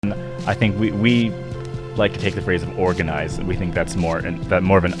I think we like to take the phrase of organize, and we think that's more of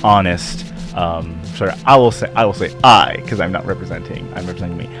an honest. I will say because I'm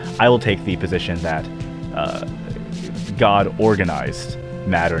representing me. I will take the position that God organized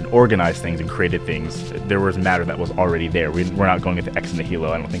matter and organized things and created things. There was matter that was already there. We're not going into ex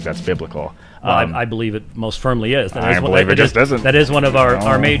nihilo. I don't think that's biblical. Well, I believe it most firmly is. That is one of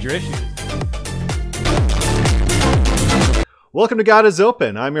our major issues. Welcome to God is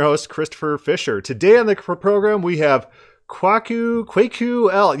Open. I'm your host, Christopher Fisher. Today on the program, we have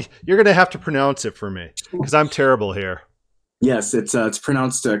Kwaku L. You're going to have to pronounce it for me because I'm terrible here. Yes, it's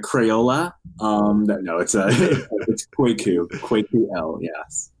pronounced Crayola. No, it's Kwaku L.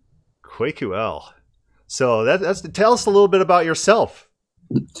 Yes, Kwaku L. So that's tell us a little bit about yourself.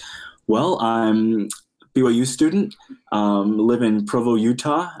 Well, I'm a BYU student. Live in Provo,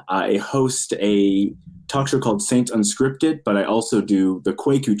 Utah. I host a talk show called Saints Unscripted, but I also do the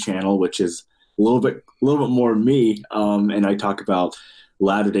Kwaku channel, which is a little bit more me, and I talk about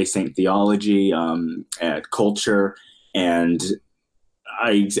Latter-day Saint theology, and culture, and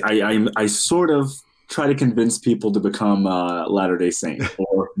I sort of try to convince people to become Latter-day Saint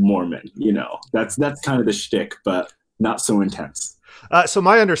or Mormon. You know, that's kind of the shtick, but not so intense. So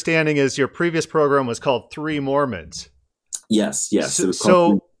my understanding is your previous program was called Three Mormons. Yes.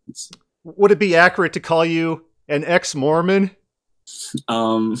 So would it be accurate to call you an ex-Mormon?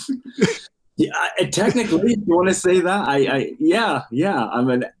 Yeah, technically, if you want to say that, yeah.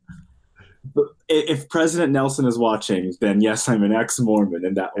 If President Nelson is watching, then yes, I'm an ex-Mormon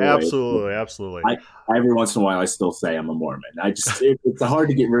in that way. Absolutely. Every once in a while, I still say I'm a Mormon. It's hard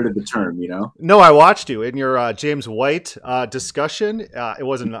to get rid of the term, you know? No, I watched you in your James White discussion. It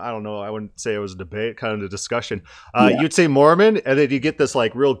wasn't, I don't know, I wouldn't say it was a debate, kind of a discussion. You'd say Mormon, and then you get this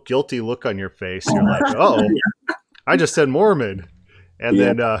like real guilty look on your face. You're like, yeah. I just said Mormon. And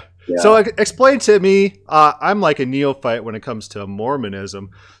then, so explain to me, I'm like a neophyte when it comes to Mormonism.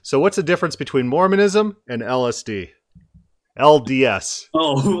 So what's the difference between Mormonism and LSD? LDS.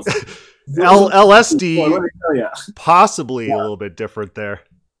 Oh, LSD, well, let me tell you. possibly a little bit different there.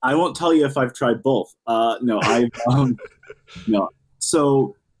 I won't tell you if I've tried both. No.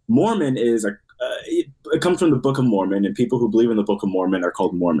 So Mormon is it comes from the Book of Mormon, and people who believe in the Book of Mormon are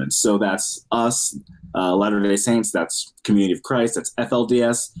called Mormons. So that's us, Latter-day Saints. That's Community of Christ. That's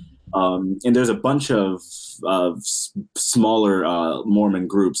FLDS. And there's a bunch of smaller Mormon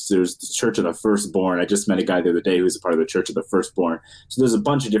groups. There's the Church of the Firstborn. I just met a guy the other day who's a part of the Church of the Firstborn. So there's a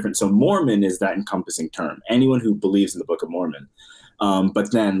bunch of different. So Mormon is that encompassing term. Anyone who believes in the Book of Mormon.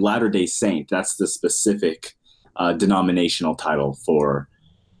 But then Latter-day Saint, that's the specific denominational title for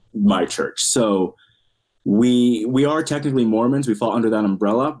my church. So we are technically Mormons. We fall under that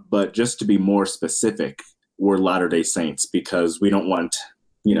umbrella. But just to be more specific, we're Latter-day Saints because we don't want,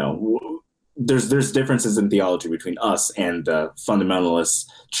 there's differences in theology between us and fundamentalist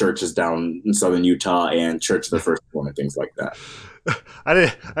churches down in southern Utah and Church of the Firstborn and things like that. I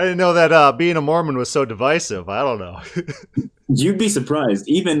didn't know that being a Mormon was so divisive. I don't know. You'd be surprised.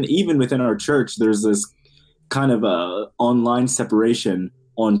 Even within our church, there's this kind of online separation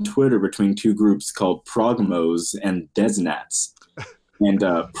on Twitter between two groups called Progmos and Desnats. And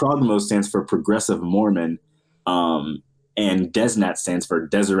Progmos stands for Progressive Mormon. And Desnat stands for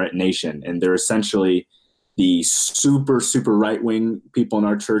Deseret Nation. And they're essentially the super, super right-wing people in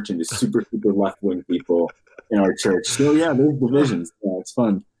our church and the super, super left-wing people in our church. So, yeah, there's divisions. Yeah, it's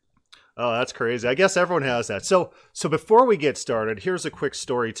fun. Oh, that's crazy. I guess everyone has that. So before we get started, here's a quick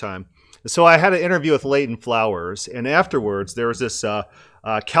story time. So I had an interview with Leighton Flowers, and afterwards there was this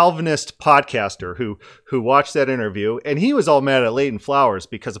Calvinist podcaster who watched that interview, and he was all mad at Leighton Flowers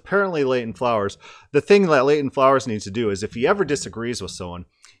because apparently Leighton Flowers, the thing that Leighton Flowers needs to do is if he ever disagrees with someone,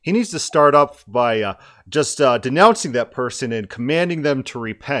 he needs to start up by just denouncing that person and commanding them to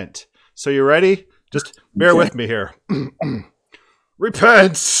repent. So you ready? Just bear with me here.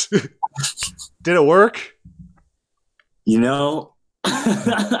 Repent! Did it work?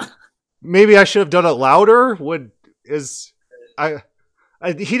 Maybe I should have done it louder. He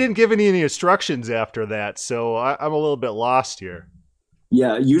didn't give any instructions after that, so I'm a little bit lost here.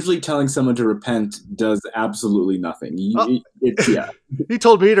 Yeah, usually telling someone to repent does absolutely nothing. He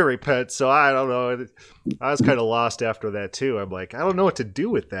told me to repent, so I don't know. I was kind of lost after that too. I'm like, I don't know what to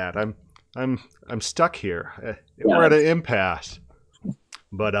do with that. I'm stuck here. We're at an impasse.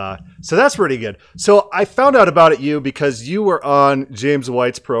 But so that's pretty good. So I found out about you because you were on James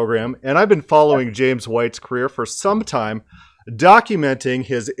White's program, and I've been following James White's career for some time, documenting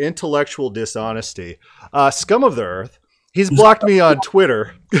his intellectual dishonesty. Scum of the Earth He's blocked me on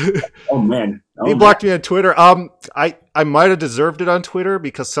Twitter. Oh man, He blocked me on Twitter. I might have deserved it on Twitter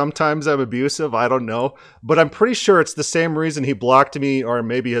because sometimes I'm abusive. I don't know, but I'm pretty sure it's the same reason he blocked me, or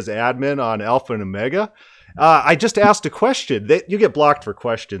maybe his admin on Alpha and Omega. I just asked a question. You get blocked for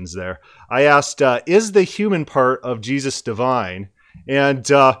questions there. I asked, "Is the human part of Jesus divine?" And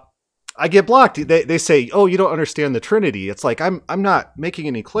I get blocked. They say, "Oh, you don't understand the Trinity." It's like I'm not making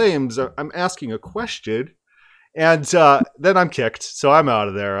any claims. I'm asking a question, and then I'm kicked. So I'm out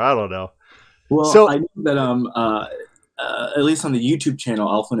of there. I don't know. Well, So- I know that at least on the YouTube channel,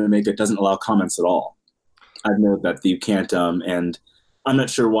 Alpha and Omega doesn't allow comments at all. I've noted that you can't, and I'm not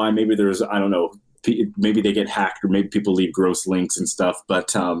sure why. Maybe I don't know. Maybe they get hacked, or maybe people leave gross links and stuff.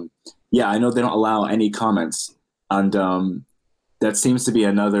 But yeah, I know they don't allow any comments, and that seems to be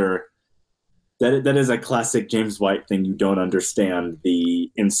another. That is a classic James White thing. You don't understand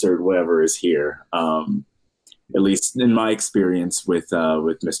the insert whatever is here. At least in my experience with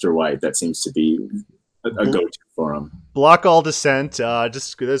Mr. White, that seems to be a go-to for him. Block all dissent.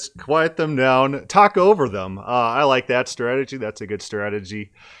 Just quiet them down. Talk over them. I like that strategy. That's a good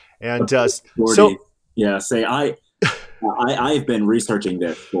strategy. And so yeah, say I've been researching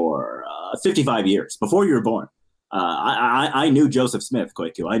this for 55 years before you were born. I knew Joseph Smith,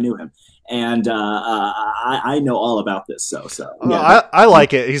 Koiku. I knew him, and I know all about this. So yeah. I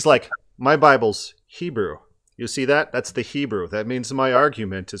like it. He's like, my Bible's Hebrew. You see that? That's the Hebrew. That means my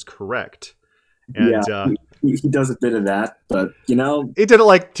argument is correct. And he does a bit of that, but he did it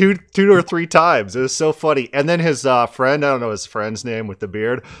like two or three times. It was so funny. And then his friend, I don't know his friend's name with the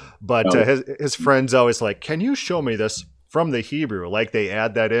beard, but his friend's always like, "Can you show me this from the Hebrew?" Like they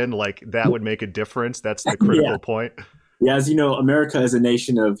add that in, like that would make a difference. That's the critical point. Yeah, as you know, America is a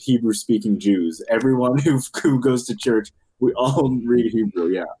nation of Hebrew-speaking Jews. Everyone who goes to church, we all read Hebrew.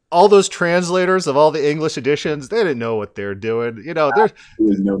 Yeah, all those translators of all the English editions, they didn't know what they're doing. There's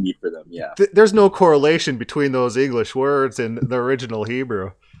no need for them. Yeah, there's no correlation between those English words and the original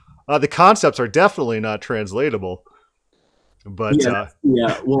Hebrew. The concepts are definitely not translatable. But I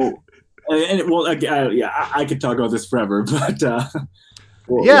could talk about this forever, but.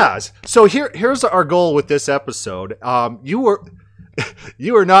 So here's our goal with this episode.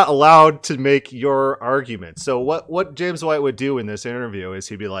 You are not allowed to make your argument. So what James White would do in this interview is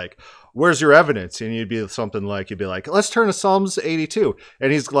he'd be like, "Where's your evidence?" And you'd be like, "Let's turn to Psalms 82."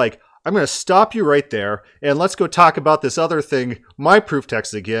 And he's like, "I'm going to stop you right there, and let's go talk about this other thing, my proof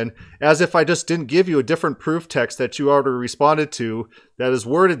text again, as if I just didn't give you a different proof text that you already responded to that is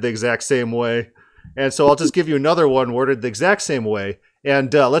worded the exact same way. And so I'll just give you another one worded the exact same way.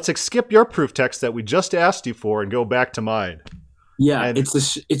 And let's skip your proof text that we just asked you for and go back to mine." Yeah,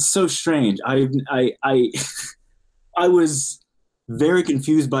 it's so strange. I was very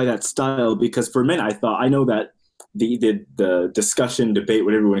confused by that style because for a minute I know that the discussion, debate,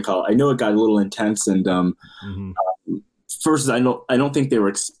 whatever you want to call it, I know it got a little intense, and first I don't think they were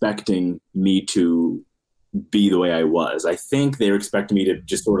expecting me to be the way I was. I think they were expecting me to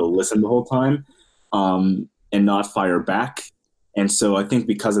just sort of listen the whole time and not fire back. And so I think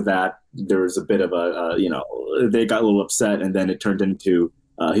because of that, there was a bit of they got a little upset, and then it turned into,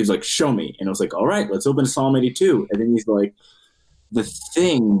 he was like, "Show me." And I was like, "All right, let's open Psalm 82. And then he's like, "The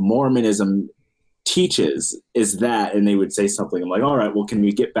thing Mormonism teaches is that," and they would say something. I'm like, "All right, well, can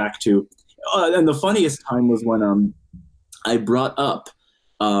we get back to," and the funniest time was when I brought up,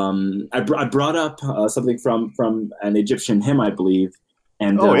 something from an Egyptian hymn, I believe.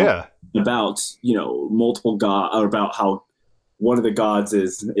 And about, multiple God, or about how one of the gods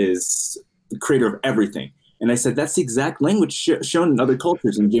is the creator of everything. And I said, that's the exact language shown in other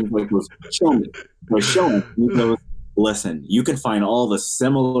cultures. And James White goes, "Show me." So I show him. And he goes, "Listen, you can find all the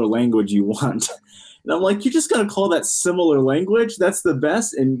similar language you want." And I'm like, "You're just going to call that similar language? That's the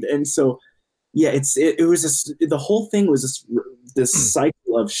best?" And so, yeah, it was just, the whole thing was this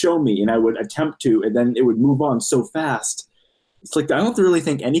cycle of show me. And I would attempt to, and then it would move on so fast. It's like, I don't really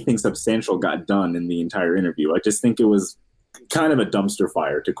think anything substantial got done in the entire interview. I just think it was kind of a dumpster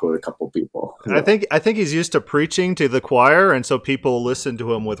fire, to quote a couple people. I think he's used to preaching to the choir, and so people listen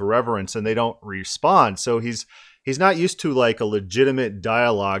to him with reverence and they don't respond. So he's not used to like a legitimate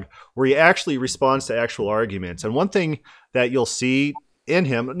dialogue where he actually responds to actual arguments. And one thing that you'll see in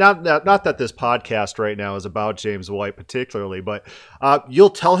him, not that this podcast right now is about James White particularly, but you'll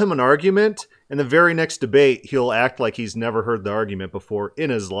tell him an argument, and the very next debate he'll act like he's never heard the argument before in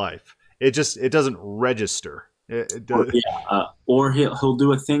his life. It doesn't register. Or he'll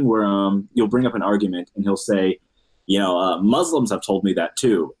do a thing where you'll bring up an argument and he'll say, Muslims have told me that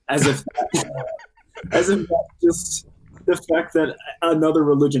too, as if just the fact that another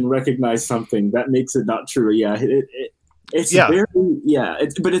religion recognized something that makes it not true. Yeah, It's Yeah.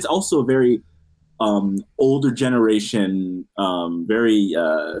 but it's also a very older generation, very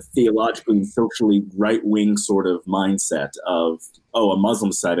theologically and socially right-wing sort of mindset of, oh, a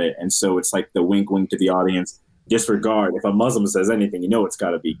Muslim said it, and so it's like the wink wink to the audience, disregard. If a Muslim says anything, it's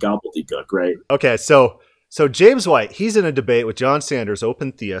got to be gobbledygook, right? Okay, so James White, he's in a debate with John Sanders,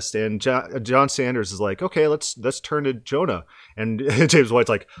 open theist, and John Sanders is like, okay, let's turn to Jonah, and James White's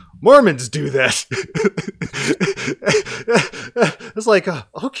like, Mormons do that. It's like,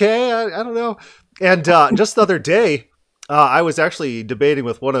 okay, I don't know. And just the other day, I was actually debating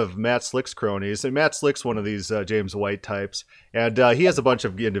with one of Matt Slick's cronies, and Matt Slick's one of these James White types, and he has a bunch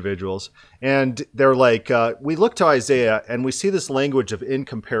of individuals, and they're like, we look to Isaiah, and we see this language of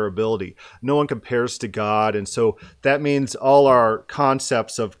incomparability. No one compares to God, and so that means all our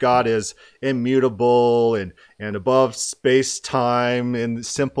concepts of God is immutable and above space-time and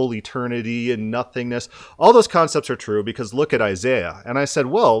simple eternity and nothingness. All those concepts are true because look at Isaiah. And I said,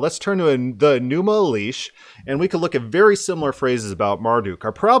 well, let's turn to the Pneuma Elish, and we could look at very similar phrases about Marduk.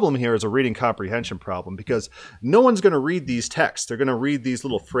 Our problem here is a reading comprehension problem because no one's going to read these texts. They're going to read these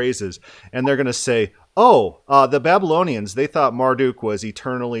little phrases, and they're going to say, oh, the Babylonians, they thought Marduk was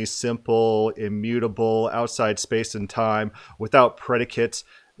eternally simple, immutable, outside space and time, without predicates.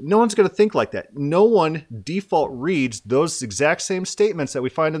 No one's going to think like that. No one default reads those exact same statements that we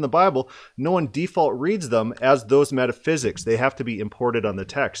find in the Bible. No one default reads them as those metaphysics. They have to be imported on the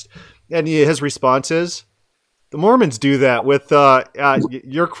text. And his response is, the Mormons do that with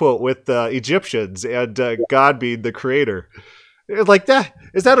your quote with Egyptians and God being the creator. Like that.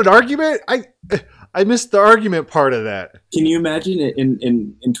 Is that an argument? I missed the argument part of that. Can you imagine it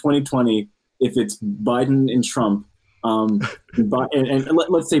in 2020 if it's Biden and Trump? And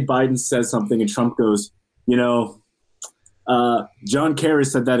let's say Biden says something and Trump goes, John Kerry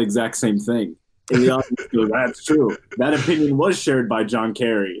said that exact same thing. And the audience goes, that's true. That opinion was shared by John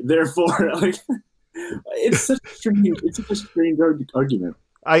Kerry. Therefore, it's such a strange argument.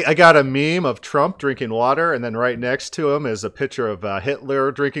 I got a meme of Trump drinking water, and then right next to him is a picture of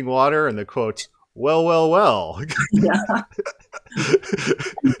Hitler drinking water, and the quotes, well, well, well. Yeah.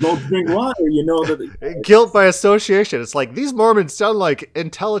 You both drink water, that. Guilt by association. It's like these Mormons sound like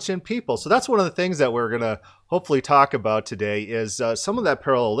intelligent people. So that's one of the things that we're going to hopefully talk about today is some of that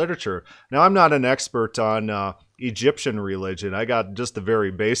parallel literature. Now, I'm not an expert on Egyptian religion. I got just the very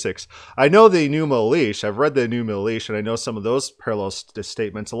basics. I know the Pneuma Elish. I've read the Pneuma Elish, and I know some of those parallel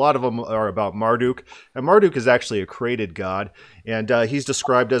statements. A lot of them are about Marduk, and Marduk is actually a created god, and he's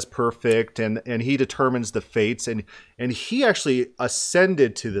described as perfect, and he determines the fates, and he actually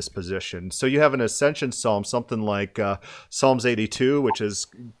ascended to this position. So you have an ascension psalm, something like Psalms 82, which is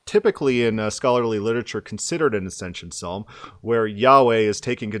typically in scholarly literature considered an ascension psalm, where Yahweh is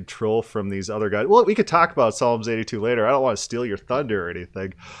taking control from these other guys. Well, we could talk about Psalms 82 later. I don't want to steal your thunder or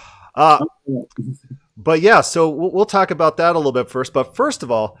anything. But yeah, so we'll talk about that a little bit first. But first of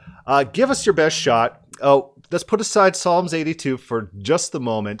all, give us your best shot. Let's put aside Psalms 82 for just the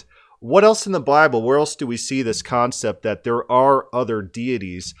moment. What else in the Bible, where else do we see this concept that there are other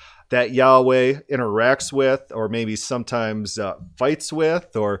deities that Yahweh interacts with, or maybe sometimes fights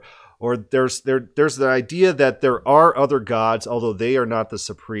with, or there's the idea that there are other gods, although they are not the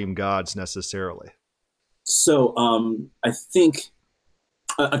supreme gods necessarily? So I think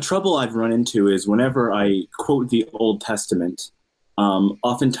a trouble I've run into is whenever I quote the Old Testament,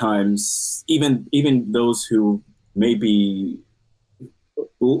 oftentimes even those who may be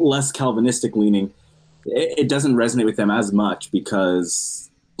less Calvinistic leaning, it doesn't resonate with them as much because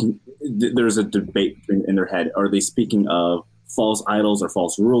there's a debate in their head. Are they speaking of false idols or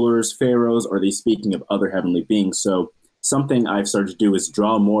false rulers, pharaohs? Or are they speaking of other heavenly beings? So something I've started to do is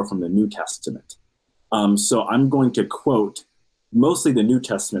draw more from the New Testament. So I'm going to quote mostly the New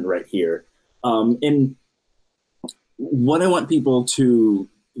Testament right here. And what I want people to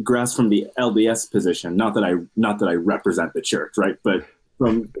grasp from the LDS position, not that I represent the church, right? But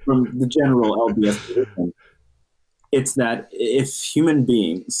from the general LDS position, it's that if human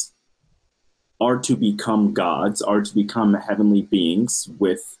beings are to become gods, are to become heavenly beings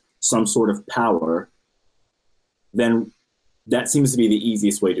with some sort of power, then that seems to be the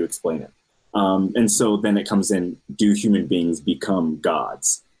easiest way to explain it. And so then it comes in, do human beings become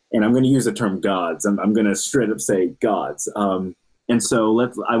gods? And I'm going to use the term gods. I'm going to straight up say gods. And so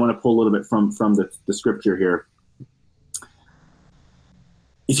I want to pull a little bit from the scripture here.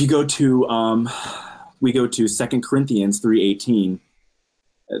 If you go to, we go to 2 Corinthians 3:18.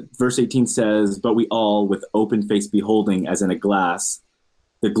 Verse 18 says, but we all with open face beholding as in a glass,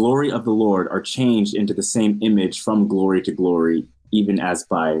 the glory of the Lord are changed into the same image from glory to glory, even as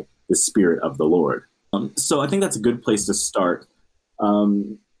by the Spirit of the Lord. So I think that's a good place to start.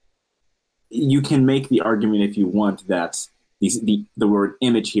 You can make the argument if you want that the word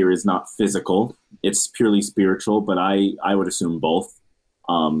image here is not physical; it's purely spiritual. But I would assume both.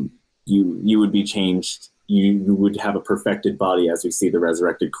 You would be changed. You would have a perfected body as we see the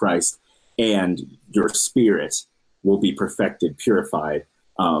resurrected Christ, and your spirit will be perfected, purified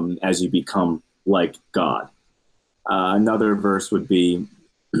as you become like God. Another verse would be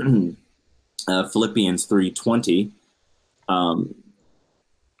Philippians 3:20.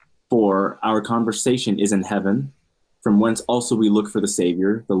 For our conversation is in heaven, from whence also we look for the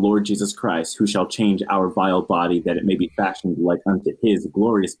Savior, the Lord Jesus Christ, who shall change our vile body, that it may be fashioned like unto his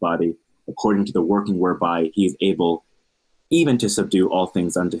glorious body, according to the working whereby he is able even to subdue all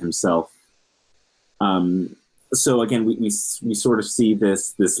things unto himself. So again, we sort of see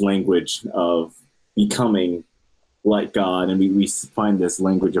this language of becoming like God, and we find this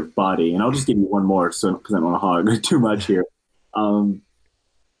language of body. And I'll just give you one more, so because I don't want to hog too much here.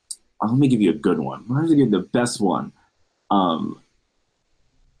 Let me give you a good one. I'm going to give you the best one. Here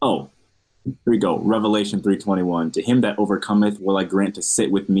we go. Revelation 3:21. To him that overcometh will I grant to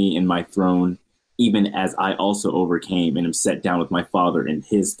sit with me in my throne, even as I also overcame and am set down with my Father in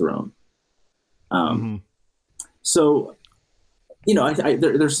his throne. So,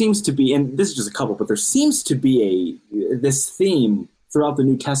 there seems to be, and this is just a couple, but there seems to be this theme throughout the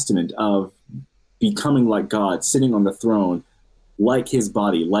New Testament of becoming like God, sitting on the throne, like his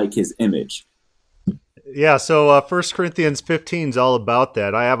body, like his image. Yeah, so 1 Corinthians 15 is all about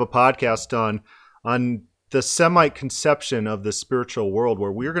that. I have a podcast on the Semite conception of the spiritual world,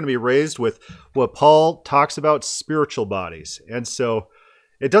 where we're going to be raised with what Paul talks about, spiritual bodies. And so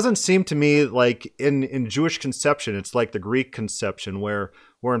it doesn't seem to me like in Jewish conception, it's like the Greek conception, where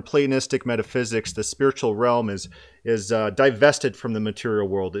in Platonistic metaphysics, the spiritual realm is divested from the material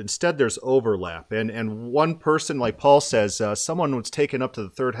world. Instead, there's overlap. And one person, like Paul says, someone was taken up to the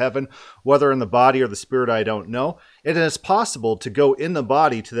third heaven, whether in the body or the spirit, I don't know. And it's possible to go in the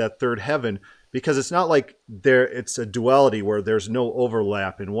body to that third heaven, because it's not like it's a duality where there's no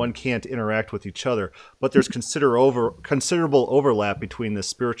overlap and one can't interact with each other, but there's considerable overlap between the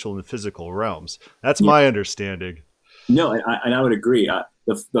spiritual and the physical realms. That's my understanding. No, and I would agree.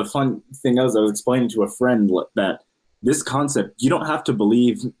 The fun thing is, I was explaining to a friend that this concept, you don't have to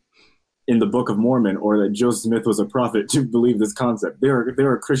believe in the Book of Mormon or that Joseph Smith was a prophet to believe this concept. There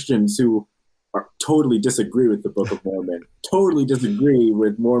are Christians who totally disagree with the Book of Mormon, totally disagree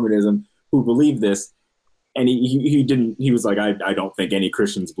with Mormonism, who believe this. And he was like, I don't think any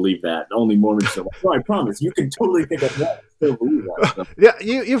Christians believe that. Only Mormons are like, no, I promise, you can totally think of that and still believe that. So, yeah,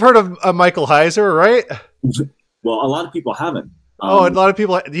 you've heard of Michael Heiser, right? Well, a lot of people haven't. A lot of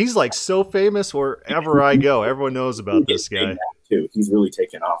people, he's like so famous wherever I go. Everyone knows about this guy. Too. He's really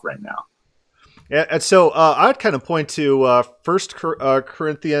taken off right now. And so I'd kind of point to 1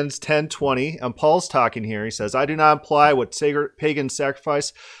 Corinthians 10:20. And Paul's talking here. He says, I do not imply what pagans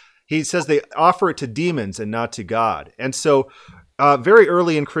sacrifice. He says they offer it to demons and not to God. And so very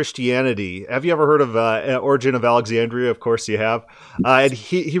early in Christianity, have you ever heard of Origen of Alexandria? Of course you have. And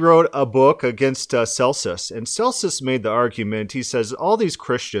he wrote a book against Celsus. And Celsus made the argument. He says all these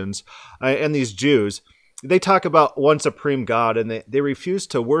Christians and these Jews, they talk about one supreme God, and they refuse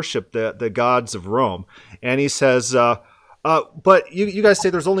to worship the gods of Rome. And he says, but you guys say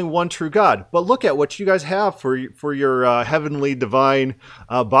there's only one true God. But look at what you guys have for your heavenly divine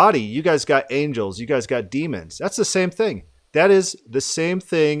body. You guys got angels. You guys got demons. That's the same thing. That is the same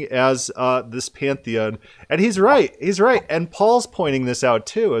thing as this pantheon. And he's right. He's right. And Paul's pointing this out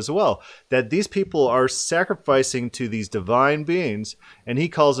too as well, that these people are sacrificing to these divine beings, and he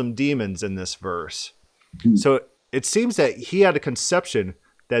calls them demons in this verse. So it seems that he had a conception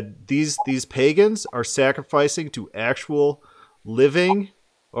that these pagans are sacrificing to actual living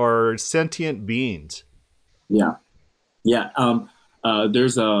or sentient beings. Yeah.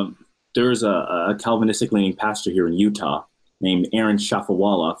 There's a Calvinistic leaning pastor here in Utah named Aaron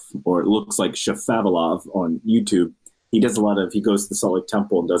Shafawaloff, or it looks like Shafavalov on YouTube. He goes to the Salt Lake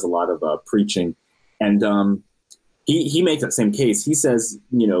Temple and does a lot of preaching. And he makes that same case. He says,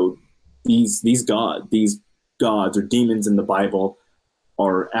 these gods or demons in the Bible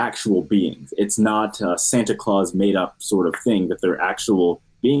are actual beings. It's not a Santa Claus made up sort of thing, that they're actual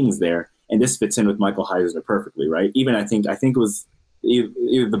beings there. And this fits in with Michael Heiser perfectly, right? Even I think it was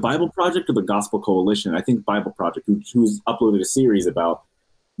either the Bible Project or the Gospel Coalition. I think Bible Project, who's uploaded a series about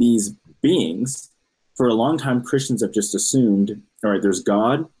these beings. For a long time, Christians have just assumed, all right, there's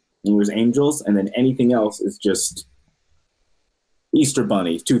God and there's angels, and then anything else is just Easter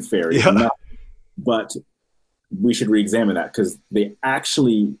Bunny, Tooth Fairy. Yeah. But we should re-examine that, because they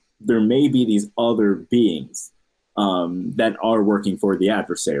actually there may be these other beings that are working for the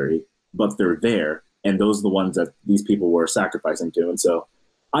adversary, but they're there, and those are the ones that these people were sacrificing to. And so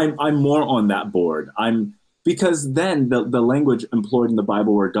I'm more on that board. Because then the language employed in the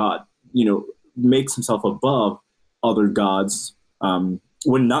Bible where God, makes himself above other gods,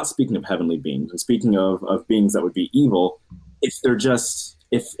 when not speaking of heavenly beings and speaking of beings that would be evil, if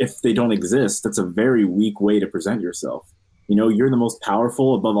they don't exist, that's a very weak way to present yourself. You're the most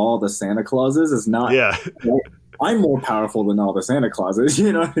powerful above all the Santa Clauses is not. Yeah. I'm more powerful than all the Santa Clauses.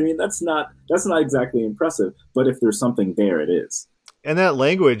 You know what I mean? That's not exactly impressive. But if there's something there, it is. And that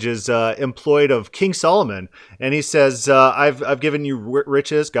language is employed of King Solomon. And he says, I've given you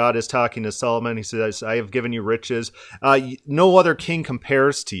riches. God is talking to Solomon. He says, I have given you riches. No other king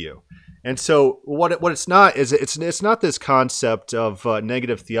compares to you. And so what it's not is it's not this concept of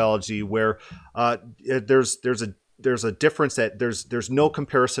negative theology where there's a difference that there's no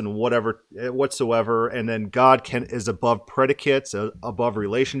comparison whatsoever, and then God is above predicates, above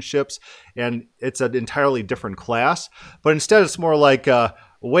relationships, and it's an entirely different class. But instead, it's more like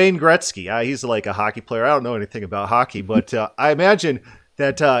Wayne Gretzky. He's like a hockey player. I don't know anything about hockey, but I imagine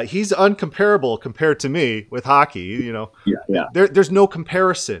that he's uncomparable compared to me with hockey. Yeah. There's no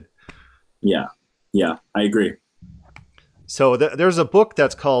comparison. Yeah, I agree. So there's a book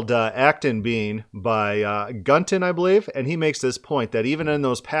that's called Act and Being by Gunton, I believe, and he makes this point that even in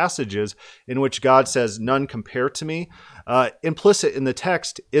those passages in which God says, none compare to me, implicit in the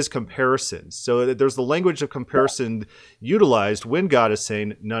text is comparison. So there's the language of comparison utilized when God is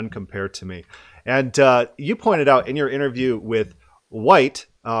saying, none compare to me. And you pointed out in your interview with White,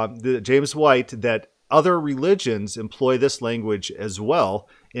 James White, that other religions employ this language as well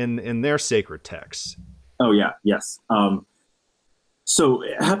in their sacred texts. Oh, yeah, yes. So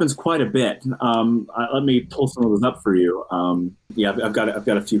it happens quite a bit. Let me pull some of those up for you. I've got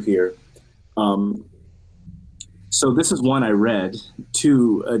a few here. So this is one I read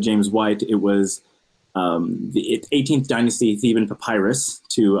to James White. It was the 18th dynasty Theban papyrus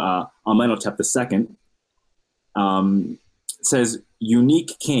to Amenhotep II. It says,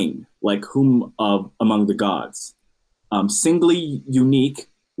 unique king, like whom of among the gods. Singly unique,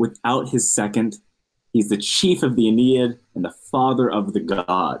 without his second. He's the chief of the Aeneid and the father of the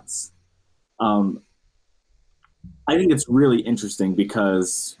gods. I think it's really interesting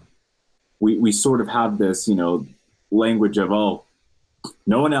because we sort of have this, language of,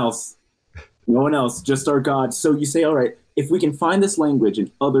 no one else, just our God. So you say, all right, if we can find this language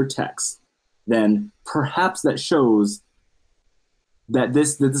in other texts, then perhaps that shows that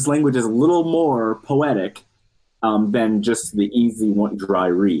this language is a little more poetic than just the easy, dry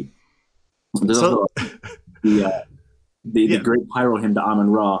read. There's also the great pyro hymn to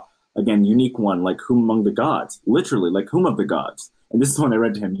Amun-Ra, again, unique one, like whom among the gods, literally, like whom of the gods. And this is one I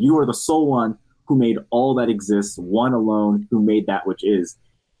read to him. You are the sole one who made all that exists, one alone who made that which is.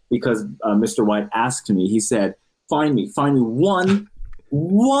 Because Mr. White asked me, he said, find me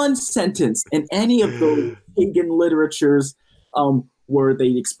one sentence in any of those pagan literatures where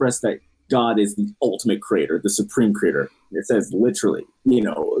they express that God is the ultimate creator, the supreme creator. It says literally,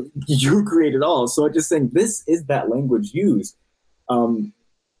 you created all. So I'm just saying this is that language used.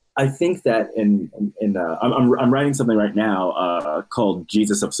 I think that I'm writing something right now called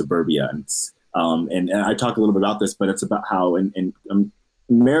Jesus of Suburbia. And I talk a little bit about this, but it's about how in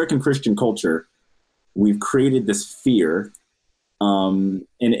American Christian culture, we've created this fear, and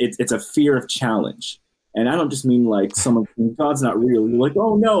it's a fear of challenge. And I don't just mean like God's not real. You're like,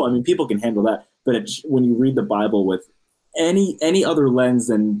 oh no, I mean, people can handle that. But when you read the Bible with any other lens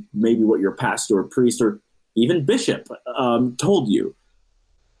than maybe what your pastor or priest or even bishop told you.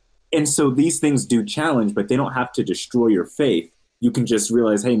 And so these things do challenge, but they don't have to destroy your faith. You can just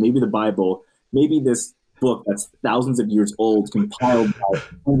realize, hey, maybe the Bible, maybe this book that's thousands of years old, compiled by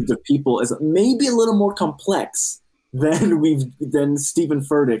hundreds of people, is maybe a little more complex than Stephen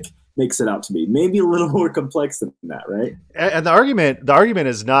Furtick makes it out to be. Maybe a little more complex than that, right? And the argument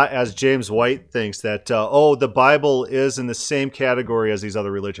is not, as James White thinks, that the Bible is in the same category as these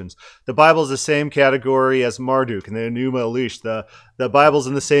other religions. The Bible is the same category as Marduk and the Enuma Elish. The Bible's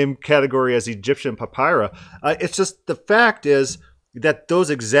in the same category as Egyptian papyri. It's just the fact is that those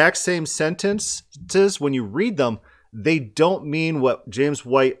exact same sentences, when you read them, they don't mean what James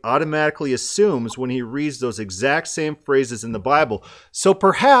White automatically assumes when he reads those exact same phrases in the Bible. So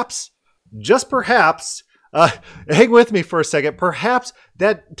perhaps, just perhaps, hang with me for a second, perhaps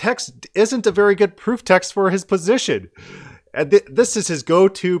that text isn't a very good proof text for his position. And this is his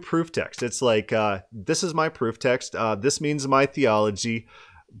go-to proof text. It's like, this is my proof text. This means my theology.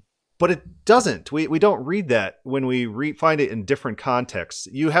 But it doesn't. We don't read that when we find it in different contexts.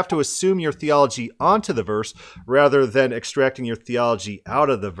 You have to assume your theology onto the verse rather than extracting your theology out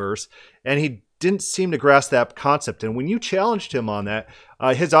of the verse. And he didn't seem to grasp that concept. And when you challenged him on that,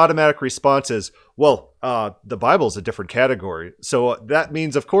 his automatic response is, well, the Bible's a different category. So that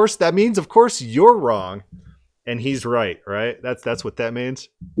means, of course, you're wrong. And he's right? That's what that means?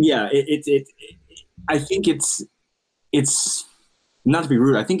 Yeah, I think it's not to be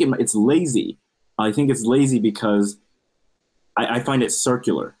rude. I think it's lazy. I think it's lazy because I find it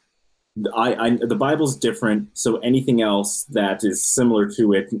circular. The Bible's different, so anything else that is similar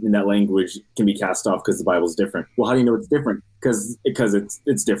to it in that language can be cast off because the Bible's different. Well, how do you know it's different? Because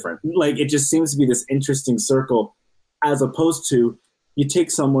it's different. Like, it just seems to be this interesting circle, as opposed to you take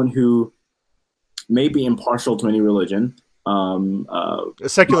someone who may be impartial to any religion. A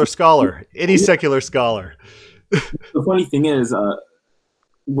secular scholar, any secular scholar. The funny thing is,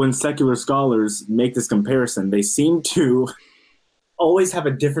 when secular scholars make this comparison, they seem to always have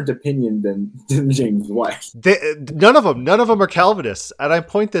a different opinion than James White. None of them are Calvinists, and I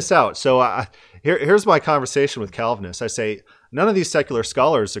point this out. So here's my conversation with Calvinists. I say, none of these secular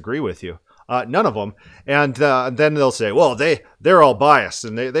scholars agree with you. None of them. And then they'll say, well, they're all biased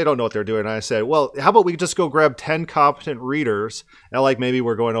and they don't know what they're doing. And I said, well, how about we just go grab 10 competent readers? And like maybe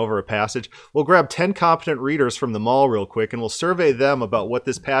we're going over a passage. We'll grab 10 competent readers from the mall real quick and we'll survey them about what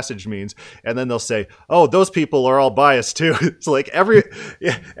this passage means. And then they'll say, oh, those people are all biased too. It's like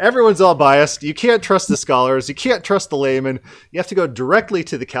everyone's all biased. You can't trust the scholars. You can't trust the layman. You have to go directly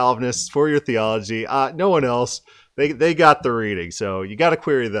to the Calvinists for your theology. No one else. They got the reading, so you got to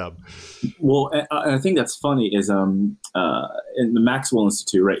query them. Well, I think that's funny is in the Maxwell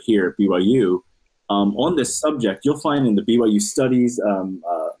Institute right here at BYU, on this subject, you'll find in the BYU Studies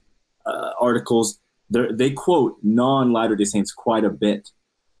articles, they quote non-Latter-day Saints quite a bit,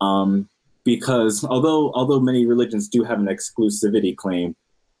 because although many religions do have an exclusivity claim,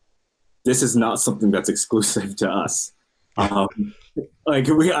 this is not something that's exclusive to us. I try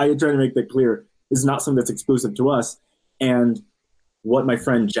to make that clear. Is not something that's exclusive to us. And what my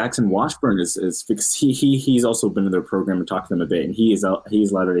friend Jackson Washburn is because he's also been in their program and talked to them a bit, and he's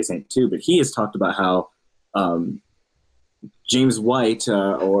Latter-day Saint too, but he has talked about how James White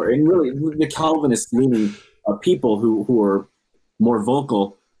and really the Calvinist leaning people who are more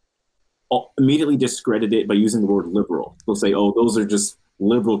vocal immediately discredit it by using the word liberal. They'll say, oh, those are just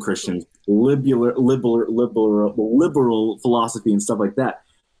liberal Christians, liberal philosophy and stuff like that.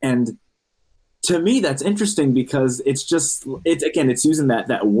 And to me, that's interesting because it's using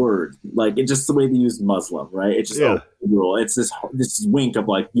that word, like it's just the way they use Muslim, right? It's just liberal. It's this wink of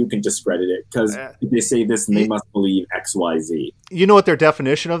like, you can discredit it because if they say this, and they must believe X, Y, Z. You know what their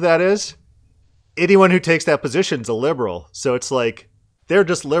definition of that is? Anyone who takes that position is a liberal. So it's like they're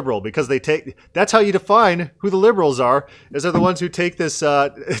just liberal because that's how you define who the liberals are, is they're the ones who take this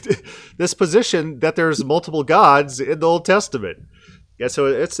this position that there's multiple gods in the Old Testament. Yeah, so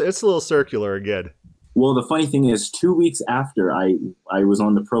it's a little circular again. Well, the funny thing is, 2 weeks after I was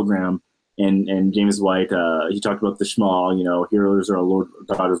on the program, and James White, he talked about the Shema, heroes are our Lord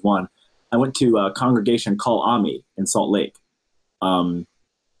God is one. I went to a congregation called Ami in Salt Lake, and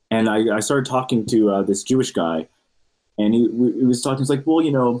I started talking to this Jewish guy, and he was talking. He's like, well,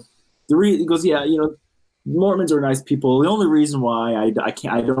 he goes, yeah, Mormons are nice people. The only reason why I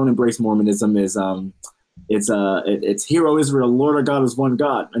don't embrace Mormonism is it's Hero Israel, Lord our God is one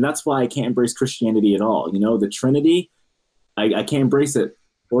God, and that's why I can't embrace Christianity at all. The Trinity, I can't embrace it.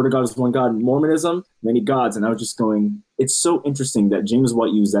 Lord our God is one God. Mormonism, many gods, and I was just going. It's so interesting that James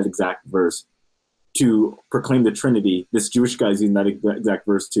White used that exact verse to proclaim the Trinity. This Jewish guy is using that exact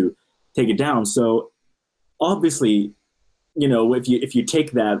verse to take it down. So obviously, if you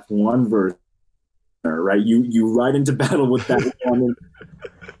take that one verse, right, you ride into battle with that one.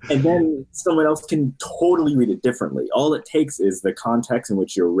 And then someone else can totally read it differently. All it takes is the context in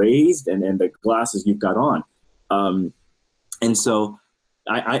which you're raised and the glasses you've got on. And so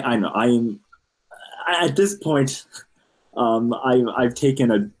I know I'm at this point, I've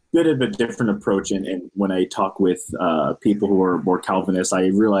taken a bit of a different approach. And when I talk with people who are more Calvinist, I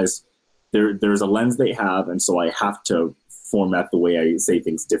realize there's a lens they have. And so I have to format the way I say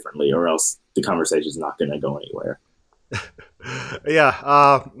things differently, or else the conversation is not going to go anywhere. Yeah,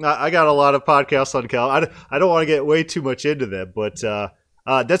 I got a lot of podcasts on Cal. I don't want to get way too much into them, but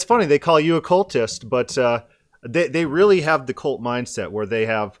that's funny. They call you a cultist, but they really have the cult mindset where they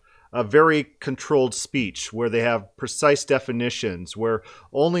have a very controlled speech, where they have precise definitions, where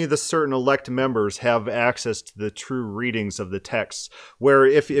only the certain elect members have access to the true readings of the text, where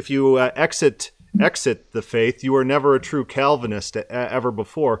if you exit exit the faith, you were never a true Calvinist ever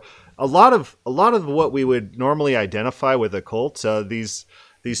before. A lot of what we would normally identify with a cult, these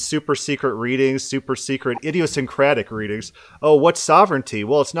super secret readings, super secret idiosyncratic readings. Oh, what's sovereignty?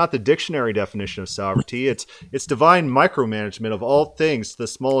 Well, it's not the dictionary definition of sovereignty. It's divine micromanagement of all things to the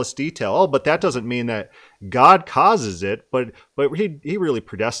smallest detail. Oh, but that doesn't mean that God causes it, but he really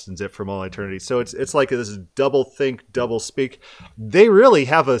predestines it from all eternity. So it's like this double think, double speak. They really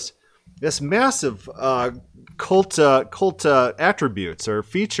have this massive cult attributes or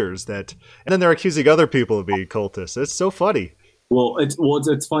features that, and then they're accusing other people of being cultists. It's so funny. Well,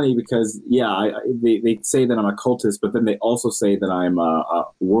 it's funny because they say that I'm a cultist, but then they also say that I'm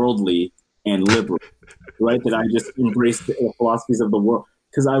worldly and liberal, right? That I just embrace the philosophies of the world.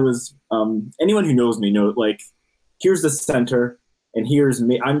 Because I was anyone who knows me knows, like, here's the center and here's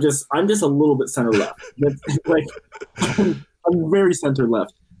me. I'm just a little bit center left. Like I'm very center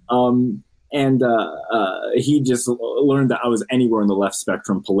left. And he just learned that I was anywhere in the left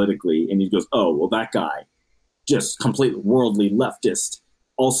spectrum politically, and he goes, "Oh, well, that guy." Just completely worldly leftist,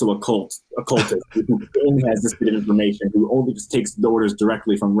 also a cultist who only has this bit of information, who only just takes the orders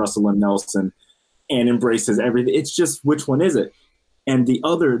directly from Russell M. Nelson and embraces everything. It's just, which one is it? And the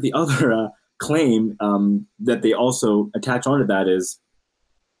other claim that they also attach onto that is,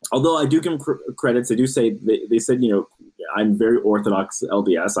 although I do give them credits, they do say they said, I'm very Orthodox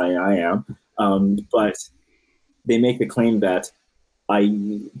LDS, I am, but they make the claim that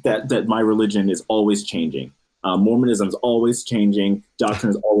that my religion is always changing. Mormonism is always changing.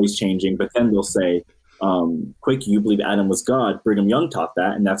 Doctrine is always changing. But then they'll say, Quake, you believe Adam was God. Brigham Young taught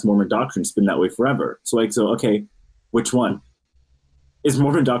that, and that's Mormon doctrine. It's been that way forever. So okay, which one? Is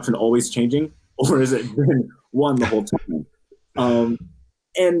Mormon doctrine always changing, or has it been one the whole time?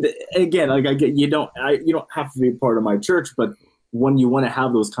 And again, like I get, you don't have to be a part of my church, but when you want to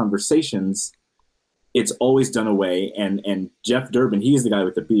have those conversations, it's always done away. And Jeff Durbin, he's the guy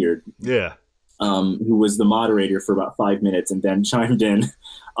with the beard. Yeah. Who was the moderator for about 5 minutes and then chimed in.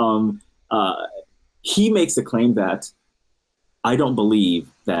 He makes a claim that I don't believe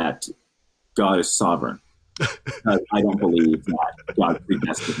that God is sovereign. I don't believe that God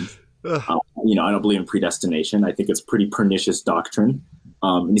predestines. I don't believe in predestination. I think it's pretty pernicious doctrine.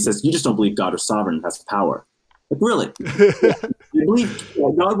 And he says, you just don't believe God is sovereign and has power. Like, really? You believe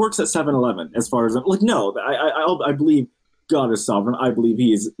God works at 7-Eleven as far as I'm like, no, I believe God is sovereign. I believe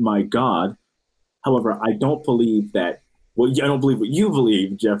he is my God. However, I don't believe that. Well, I don't believe what you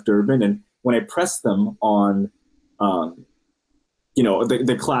believe, Jeff Durbin. And when I press them on,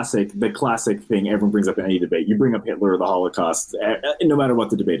 the classic thing everyone brings up in any debate. You bring up Hitler or the Holocaust, no matter what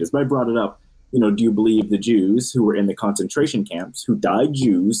the debate is. But I brought it up. Do you believe the Jews who were in the concentration camps, who died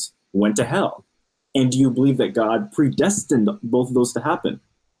Jews, went to hell? And do you believe that God predestined both of those to happen?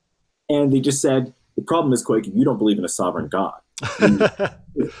 And they just said, the problem is, Quake, you don't believe in a sovereign God.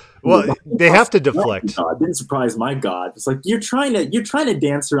 Well, they have to deflect. God didn't surprise my God. It's like you're trying to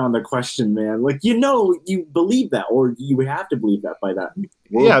dance around the question, man. Like, you believe that, or you have to believe that by that.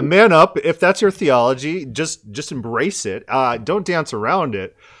 Yeah, man up. If that's your theology, just embrace it. Don't dance around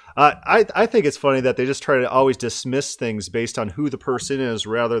it. I think it's funny that they just try to always dismiss things based on who the person is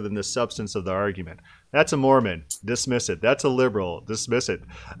rather than the substance of the argument. That's a Mormon. Dismiss it. That's a liberal. Dismiss it.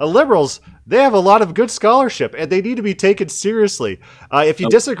 Liberals, they have a lot of good scholarship, and they need to be taken seriously. If you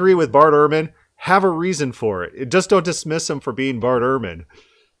disagree with Bart Ehrman, have a reason for it. Just don't dismiss him for being Bart Ehrman.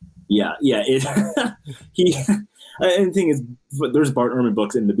 Yeah. And the thing is, there's Bart Ehrman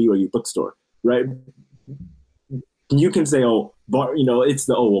books in the BYU bookstore, right? You can say, Bart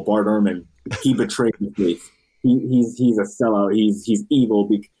Ehrman, he betrayed the faith. He's a sellout. He's evil.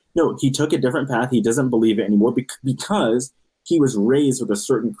 No, he took a different path. He doesn't believe it anymore because he was raised with a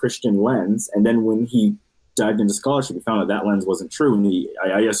certain Christian lens. And then when he dived into scholarship, he found that lens wasn't true. And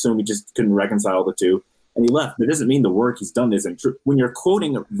I assume he just couldn't reconcile the two. And he left. That doesn't mean the work he's done isn't true. When you're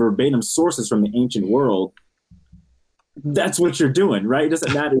quoting verbatim sources from the ancient world, that's what you're doing, right? It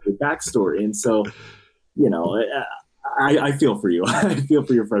doesn't matter your backstory. And so, I feel for you. I feel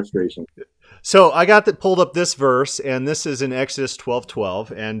for your frustration. So I got pulled up this verse, and this is in Exodus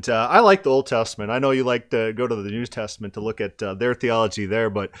 12:12. And I like the Old Testament. I know you like to go to the New Testament to look at their theology there,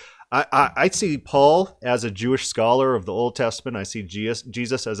 but I see Paul as a Jewish scholar of the Old Testament. I see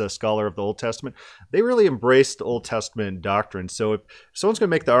Jesus as a scholar of the Old Testament. They really embraced the Old Testament doctrine. So if someone's going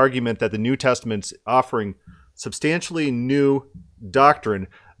to make the argument that the New Testament's offering substantially new doctrine,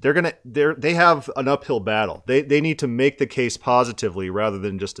 they have an uphill battle. They need to make the case positively rather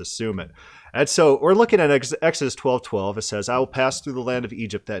than just assume it. And so we're looking at Exodus 12:12. It says, "I will pass through the land of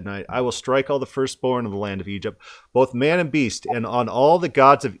Egypt that night. I will strike all the firstborn of the land of Egypt, both man and beast, and on all the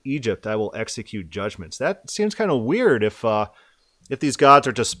gods of Egypt I will execute judgments." That seems kind of weird if these gods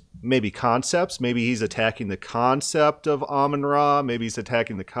are just maybe concepts. Maybe he's attacking the concept of Amun-Ra. Maybe he's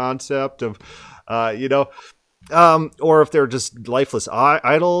attacking the concept of, or if they're just lifeless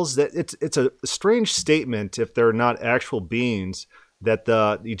idols. That it's a strange statement if they're not actual beings that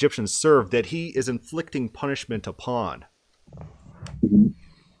the Egyptians served, that he is inflicting punishment upon. Mm-hmm.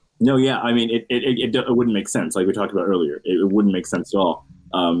 No, yeah, I mean, it wouldn't make sense, like we talked about earlier. It wouldn't make sense at all.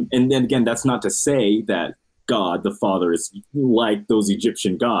 And then again, that's not to say that God, the Father, is like those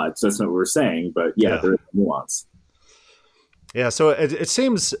Egyptian gods. That's not what we're saying, but yeah. There is nuance. Yeah, so it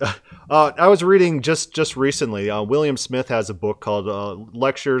seems, I was reading just recently, William Smith has a book called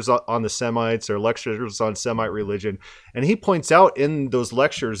Lectures on the Semites, or Lectures on Semite Religion, and he points out in those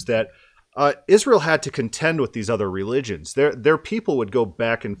lectures that Israel had to contend with these other religions. Their people would go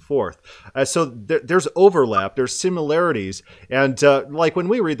back and forth. So there's overlap, there's similarities, and like when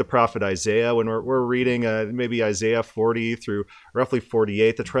we read the prophet Isaiah, when we're reading maybe Isaiah 40 through roughly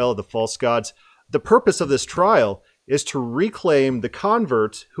 48, the trial of the false gods, the purpose of this trial is to reclaim the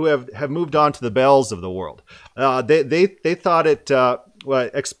converts who have moved on to the Baals of the world. They thought it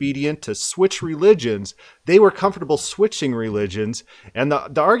expedient to switch religions. They were comfortable switching religions, and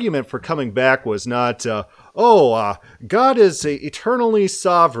the argument for coming back was not, God is eternally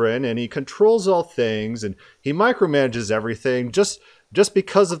sovereign and he controls all things and he micromanages everything just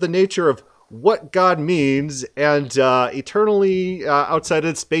because of the nature of what God means, and eternally outside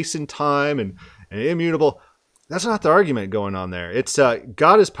of space and time and immutable. That's not the argument going on there. It's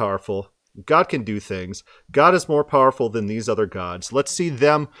God is powerful. God can do things. God is more powerful than these other gods. Let's see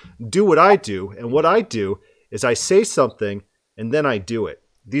them do what I do. And what I do is I say something and then I do it.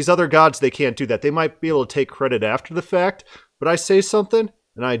 These other gods, they can't do that. They might be able to take credit after the fact, but I say something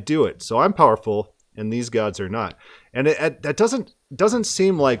and I do it. So I'm powerful and these gods are not. And that doesn't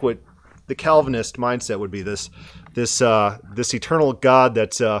seem like what the Calvinist mindset would be. This eternal God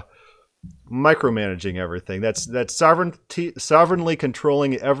that's micromanaging everything, that's sovereignly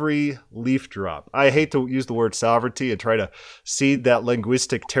controlling every leaf drop. I hate to use the word sovereignty and try to cede that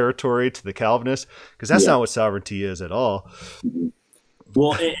linguistic territory to the Calvinists, because that's not what sovereignty is at all.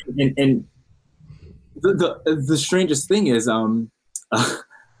 Well, and the strangest thing is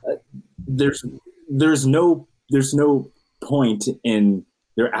there's no point in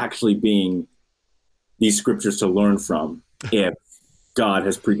there actually being these scriptures to learn from if God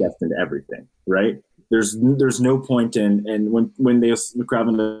has predestined everything, right? There's no point in, and when they grab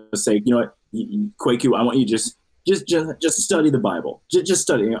them to say, you know what, Kwaku, I want you just study the Bible. Just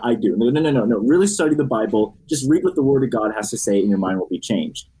study. I do. No. Really study the Bible. Just read what the Word of God has to say, and your mind will be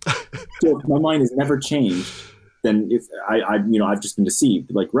changed. So if my mind is never changed, then if I've just been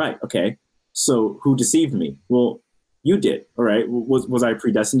deceived. Like, right, okay. So who deceived me? Well, you did. All right. Was I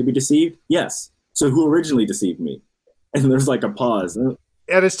predestined to be deceived? Yes. So who originally deceived me? And there's like a pause. And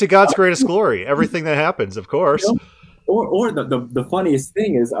it's to God's greatest glory, everything that happens, of course. You know, or the funniest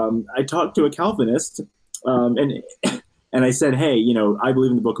thing is, I talked to a Calvinist, and I said, hey, I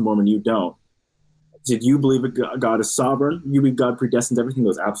believe in the Book of Mormon, you don't. Did you believe God is sovereign? You believe God predestines everything? He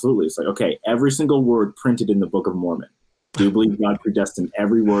goes, absolutely. It's like, okay, every single word printed in the Book of Mormon. Do you believe God predestined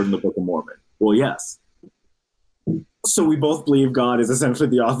every word in the Book of Mormon? Well, yes. So we both believe God is essentially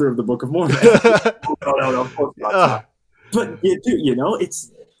the author of the Book of Mormon. No, of course not. But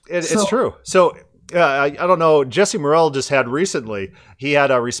it's true. So I don't know. Jesse Morrell just had recently, he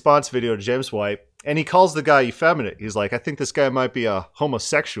had a response video to James White, and he calls the guy effeminate. He's like, I think this guy might be a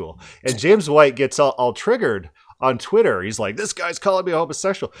homosexual. And James White gets all triggered on Twitter. He's like, this guy's calling me a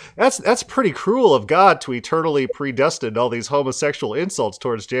homosexual. That's pretty cruel of God to eternally predestine all these homosexual insults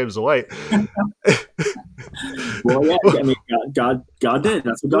towards James White. Well, yeah, I mean, God did.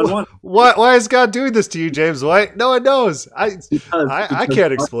 That's what God wanted. Why is God doing this to you, James White? No one knows. I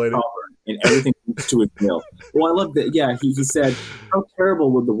can't explain it. And everything leads to his will. Well, I love that. Yeah, he said, how terrible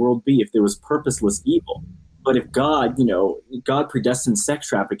would the world be if there was purposeless evil? But if God predestined sex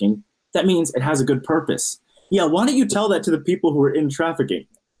trafficking, that means it has a good purpose. Yeah, why don't you tell that to the people who are in trafficking?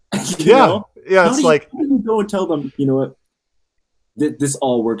 Yeah, how do you go and tell them, you know what, this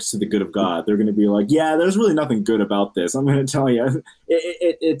all works to the good of God? They're going to be like, yeah, there's really nothing good about this. I'm going to tell you,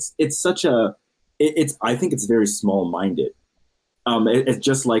 it's such a, I think it's very small-minded. It's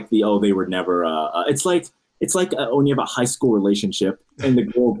just like they were never. It's like when you have a high school relationship and the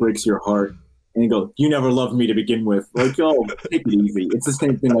girl breaks your heart, And you go, "You never loved me to begin with." Like, oh, take it easy. It's the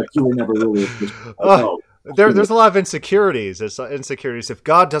same thing. Like, you were never really. There's a lot of insecurities. It's insecurities. If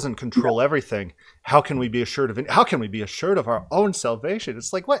God doesn't control everything, how can we be assured of it? How can we be assured of our own salvation?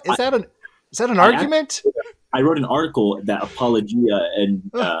 It's like, what is that an argument? I wrote an article that Apologia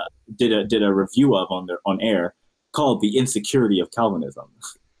and did a review of on air called "The Insecurity of Calvinism."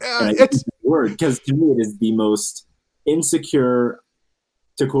 And I use the word because to me it is the most insecure,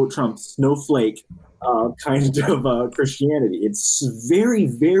 to quote Trump, snowflake kind of Christianity. It's very,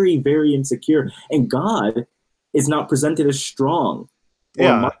 very, very insecure, and God is not presented as strong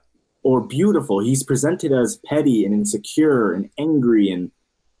or beautiful. He's presented as petty and insecure and angry and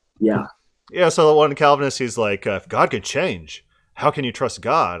So the one Calvinist, he's like, if God could change, how can you trust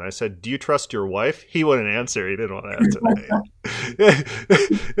God? I said, do you trust your wife? He wouldn't answer. He didn't want to answer.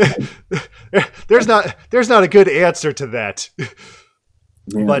 There's not a good answer to that.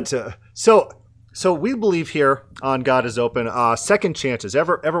 Yeah. But so we believe here on God is Open, second chances.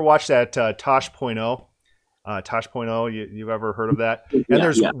 Ever watch that Tosh.0? Tosh.0, you've ever heard of that? And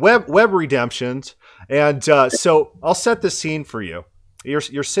there's web redemptions. And so I'll set the scene for you.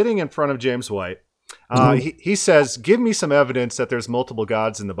 You're sitting in front of James White. He says, give me some evidence that there's multiple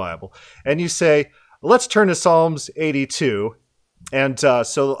gods in the Bible. And you say, let's turn to Psalms 82. And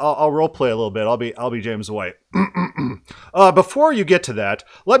so I'll role play a little bit. I'll be James White. Before you get to that,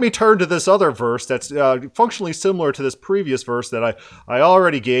 let me turn to this other verse that's functionally similar to this previous verse that I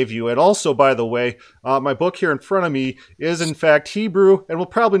already gave you. And also, by the way, my book here in front of me is in fact Hebrew, and we'll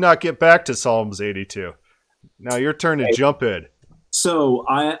probably not get back to Psalms 82. Now your turn to jump in. So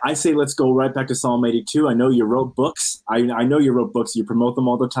I say let's go right back to Psalm 82. I know you wrote books. I know you wrote books. You promote them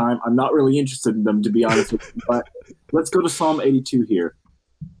all the time. I'm not really interested in them, to be honest with you. But let's go to Psalm 82 here.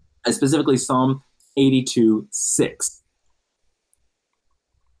 Specifically Psalm 82:6.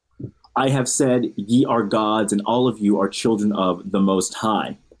 I have said, ye are gods, and all of you are children of the Most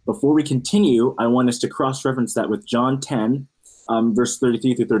High. Before we continue, I want us to cross-reference that with John 10, verse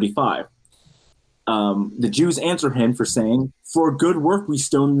 33 through 35. The Jews answer him for saying, for good work we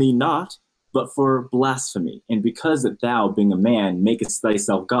stone thee not, but for blasphemy, and because that thou, being a man, makest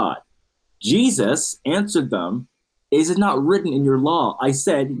thyself God. Jesus answered them, is it not written in your law, I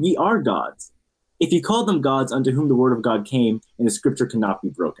said, ye are gods? If you call them gods unto whom the word of God came, and the scripture cannot be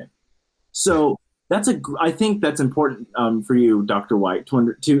broken. So I think that's important for you, Dr. White,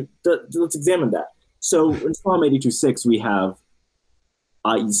 let's examine that. So in Psalm 82:6, we have,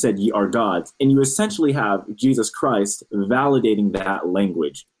 you said ye are gods, and you essentially have Jesus Christ validating that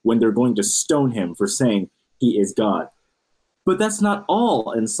language when they're going to stone him for saying he is God. But that's not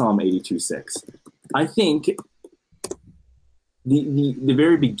all in Psalm 82:6. I think the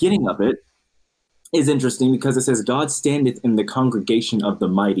very beginning of it is interesting because it says, God standeth in the congregation of the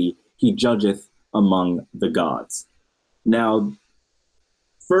mighty, he judgeth among the gods. Now,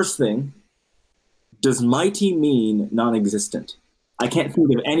 first thing, does mighty mean non-existent? I can't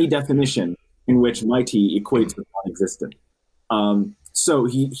think of any definition in which mighty equates with non-existent. So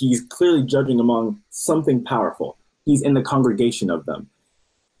he's clearly judging among something powerful. He's in the congregation of them.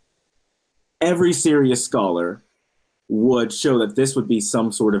 Every serious scholar would show that this would be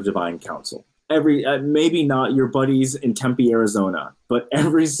some sort of divine counsel. Maybe not your buddies in Tempe, Arizona, but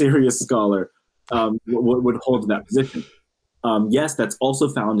every serious scholar would hold that position. Yes, that's also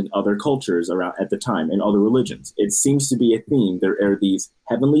found in other cultures around at the time, in other religions. It seems to be a theme. There are these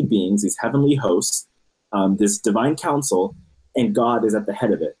heavenly beings, these heavenly hosts, this divine council, and God is at the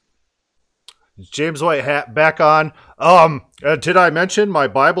head of it. James White hat back on. Did I mention my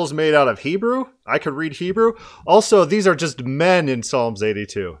Bible's made out of Hebrew? I could read Hebrew. Also, these are just men in Psalms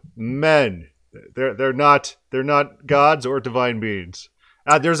 82. Men. They're not gods or divine beings.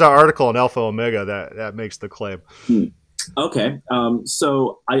 There's an article in Alpha Omega that makes the claim. Okay.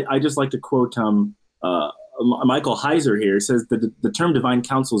 So I just like to quote Michael Heiser here. It says that the term divine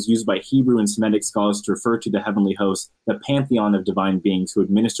council is used by Hebrew and Semitic scholars to refer to the heavenly host, the pantheon of divine beings who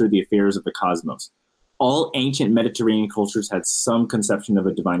administer the affairs of the cosmos. All ancient Mediterranean cultures had some conception of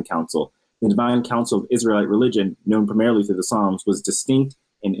a divine council. The divine council of Israelite religion, known primarily through the Psalms, was distinct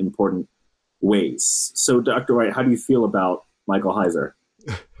in important ways. So, Dr. White, how do you feel about Michael Heiser?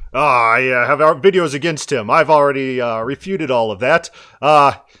 I have our videos against him. I've already refuted all of that.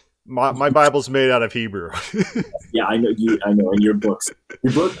 My Bible's made out of Hebrew. Yeah, I know. In your books,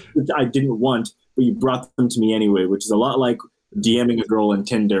 which I didn't want, but you brought them to me anyway, which is a lot like DMing a girl on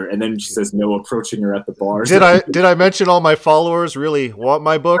Tinder, and then she says no, approaching her at the bar. Did I mention all my followers really want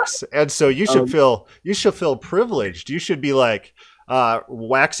my books? And so you should feel privileged. You should be like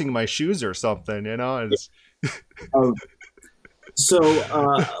waxing my shoes or something, you know. So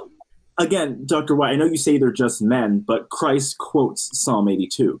again, Dr. White, I know you say they're just men, but Christ quotes Psalm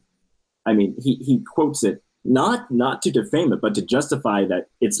 82. I mean, he quotes it not to defame it, but to justify that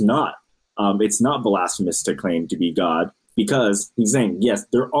it's not blasphemous to claim to be God, because he's saying, yes,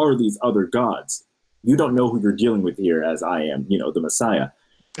 there are these other gods. You don't know who you're dealing with here, as I am, the Messiah.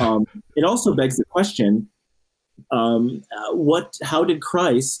 It also begs the question, how did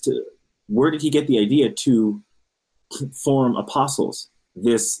Christ, where did he get the idea to form apostles,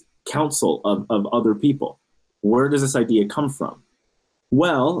 this council of other people? Where does this idea come from?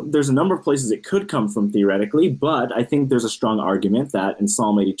 Well, there's a number of places it could come from theoretically, but I think there's a strong argument that in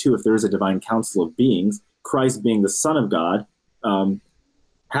Psalm 82, if there is a divine council of beings, Christ being the Son of God,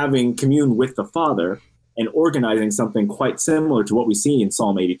 having commune with the Father and organizing something quite similar to what we see in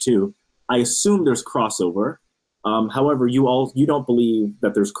Psalm 82, I assume there's crossover. However, you don't believe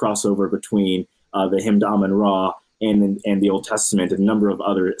that there's crossover between the hymn to Amun-Ra and the Old Testament and a number of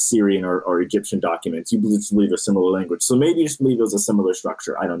other Syrian or Egyptian documents. You believe a similar language. So maybe you just believe it was a similar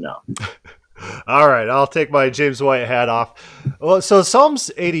structure. I don't know. All right, I'll take my James White hat off. Well, so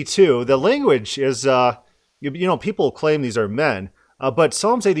Psalms 82, the language is, people claim these are men, but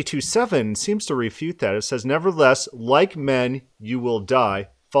Psalms 82:7 seems to refute that. It says, nevertheless, like men, you will die,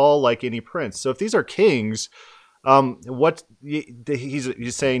 fall like any prince. So if these are kings,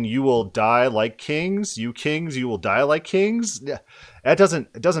 he's saying you will die like kings, you will die like kings. That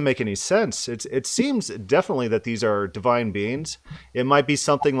doesn't make any sense. It seems definitely that these are divine beings. It might be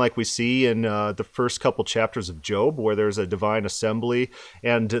something like we see in the first couple chapters of Job, where there's a divine assembly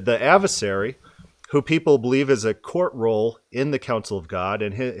and the adversary, who people believe is a court role in the council of God,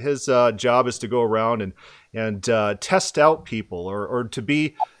 and his job is to go around and test out people, or to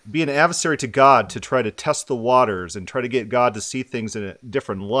be an adversary to God, to try to test the waters and try to get God to see things in a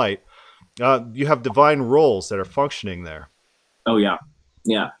different light. You have divine roles that are functioning there. Oh, yeah.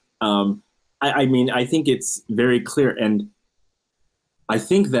 Yeah. I mean, I think it's very clear. And I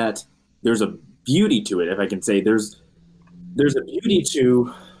think that there's a beauty to it, if I can say. There's a beauty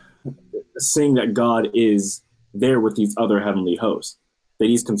to saying that God is there with these other heavenly hosts, that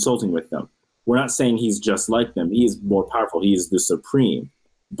he's consulting with them. We're not saying he's just like them. He is more powerful. He is the supreme.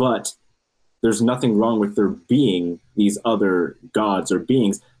 But there's nothing wrong with there being these other gods or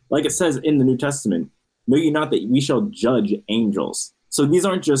beings. Like it says in the New Testament, know ye not that we shall judge angels. So these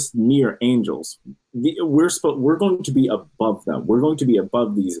aren't just mere angels. We're going to be above them. We're going to be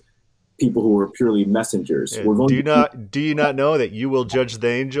above these people who are purely messengers. Do you not know that you will judge the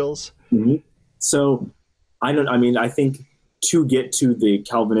angels? Mm-hmm. So I think to get to the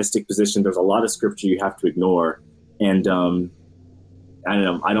Calvinistic position, there's a lot of scripture you have to ignore. And I don't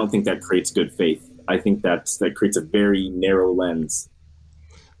know. I don't think that creates good faith. I think that creates a very narrow lens.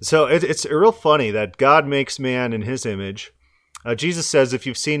 So it's real funny that God makes man in his image. Jesus says, if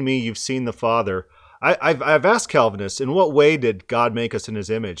you've seen me, you've seen the Father. I've asked Calvinists, in what way did God make us in his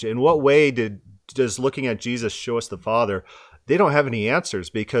image? In what way does looking at Jesus show us the Father? They don't have any answers,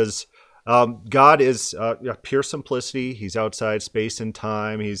 because God is pure simplicity. He's outside space and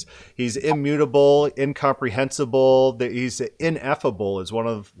time. He's immutable, incomprehensible. He's ineffable is one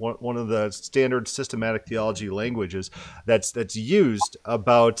of the standard systematic theology languages that's used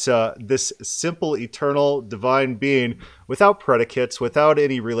about this simple, eternal, divine being without predicates, without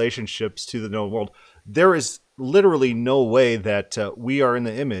any relationships to the known world. There is literally no way that we are in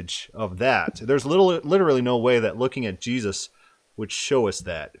the image of that. There's literally no way that looking at Jesus would show us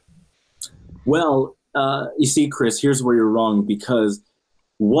that. Well, you see, Chris, here's where you're wrong, because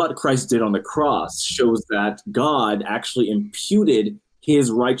what Christ did on the cross shows that God actually imputed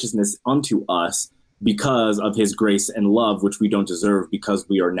his righteousness unto us because of his grace and love, which we don't deserve because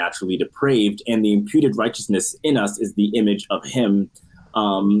we are naturally depraved. And the imputed righteousness in us is the image of him.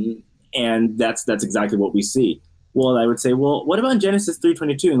 And that's exactly what we see. Well, I would say, what about Genesis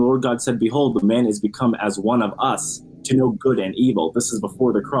 3:22? And the Lord God said, behold, the man is become as one of us, to know good and evil. This is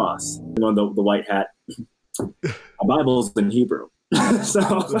before the cross. The white hat. The Bible's in Hebrew.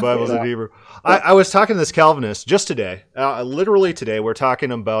 The Bible's in Hebrew. I was talking to this Calvinist just today. Literally today, we're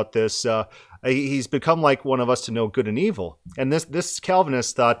talking about this. He's become like one of us to know good and evil. And this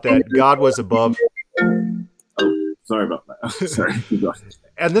Calvinist thought that God was above. Oh, sorry about that. Sorry.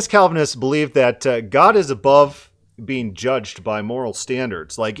 And this Calvinist believed that God is above being judged by moral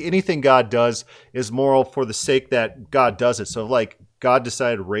standards. Like anything God does is moral for the sake that God does it. So like God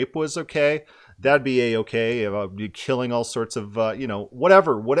decided rape was okay, that'd be a-okay. Killing all sorts of,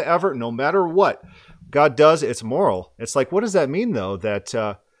 whatever, no matter what God does, it's moral. It's like, what does that mean though?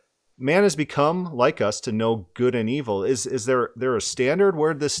 That man has become like us to know good and evil. Is there a standard?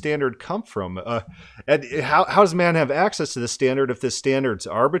 Where did this standard come from? And how does man have access to this standard if this standard's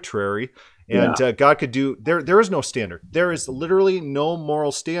arbitrary? And God could do there is no standard. There is literally no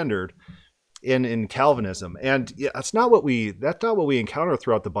moral standard in Calvinism, and that's not what we encounter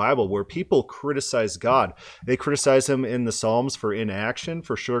throughout the Bible, where people criticize God. They criticize him in the Psalms for inaction,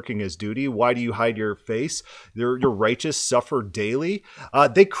 for shirking his duty. Why do you hide your face? Your righteous suffer daily.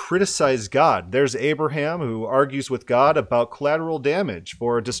 They criticize God. There's Abraham who argues with God about collateral damage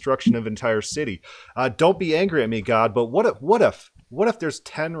for destruction of entire city. Don't be angry at me, God, but what if there's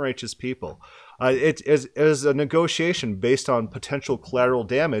 10 righteous people? It is a negotiation based on potential collateral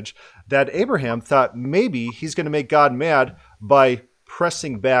damage that Abraham thought maybe he's going to make God mad by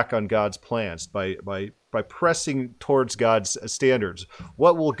pressing back on God's plans, by pressing towards God's standards.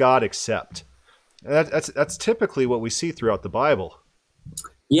 What will God accept? That's typically what we see throughout the Bible.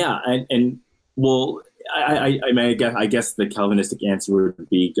 Yeah, and well, I guess the Calvinistic answer would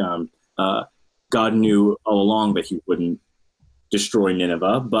be God knew all along that he wouldn't destroy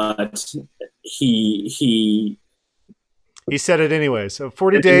Nineveh, but he said it anyway. So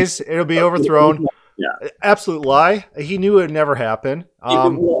 40 days, it'll be overthrown. Yeah, absolute lie. He knew it would never happen.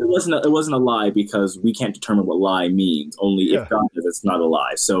 It wasn't a lie, because we can't determine what lie means. Only if God says it's not a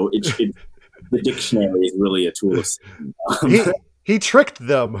lie. So the dictionary is really a tool of sin. He tricked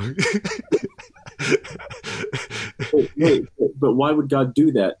them. wait, but why would God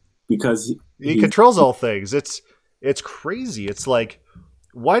do that? Because he controls all things. It's crazy. It's like,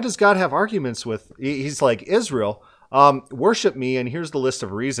 why does God have arguments with? He's like, Israel, worship me, and here's the list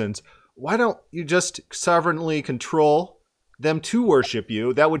of reasons. Why don't you just sovereignly control them to worship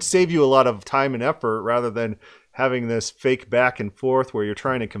you? That would save you a lot of time and effort, rather than having this fake back and forth where you're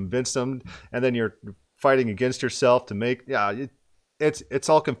trying to convince them, and then you're fighting against yourself to make. It's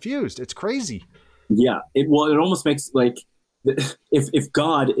all confused. It's crazy. Yeah. It almost makes like, if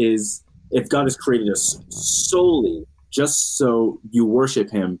God is created us solely just so you worship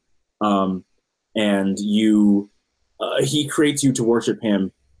him, and he creates you to worship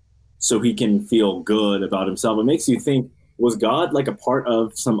him so he can feel good about himself. It makes you think, was God like a part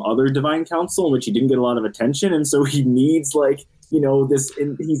of some other divine council in which he didn't get a lot of attention, and so he needs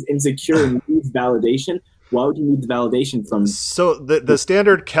he's insecure and needs validation? Why would he need the validation from? So the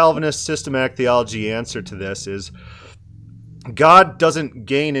standard Calvinist systematic theology answer to this is, God doesn't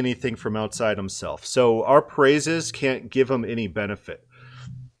gain anything from outside himself, so our praises can't give him any benefit.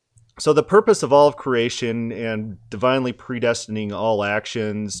 So the purpose of all of creation and divinely predestining all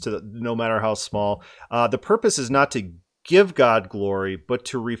actions, to no matter how small, the purpose is not to give God glory, but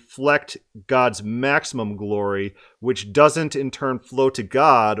to reflect God's maximum glory, which doesn't in turn flow to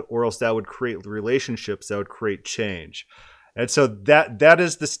God, or else that would create relationships that would create change. And so that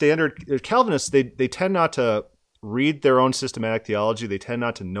is the standard. Calvinists, they tend not to read their own systematic theology. They tend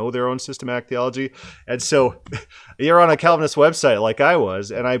not to know their own systematic theology. And so you're on a Calvinist website like I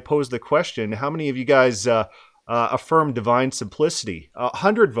was, and I posed the question, how many of you guys affirm divine simplicity?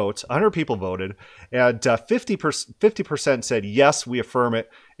 100 votes, 100 people voted, and 50% said, yes, we affirm it,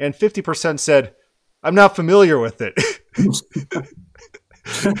 and 50% said, I'm not familiar with it.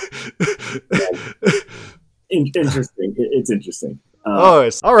 Interesting. It's interesting. All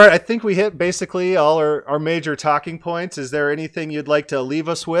right. I think we hit basically all our major talking points. Is there anything you'd like to leave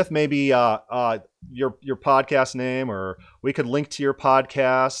us with? Maybe your podcast name, or we could link to your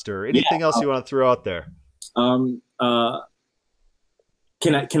podcast, or anything else you want to throw out there. Can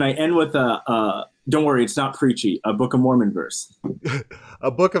I end with don't worry, it's not preachy, a Book of Mormon verse. A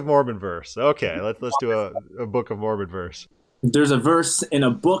Book of Mormon verse. Okay, let's do a Book of Mormon verse. There's a verse in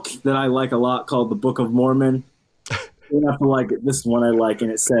a book that I like a lot called the Book of Mormon. You have to like it. This one I like,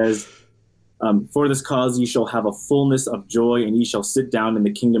 and it says, for this cause ye shall have a fullness of joy, and ye shall sit down in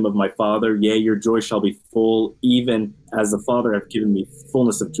the kingdom of my Father. Yea, your joy shall be full, even as the Father hath given me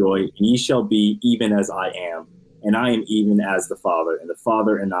fullness of joy, and ye shall be even as I am, and I am even as the Father, and the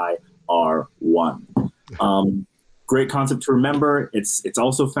Father and I are one. Great concept to remember. It's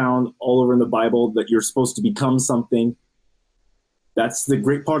also found all over in the Bible that you're supposed to become something. That's the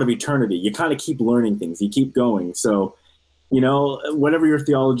great part of eternity. You kind of keep learning things. You keep going. So, whatever your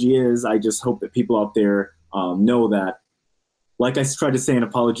theology is, I just hope that people out there know that, like I tried to say in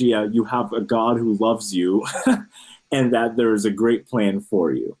Apologia, you have a God who loves you and that there is a great plan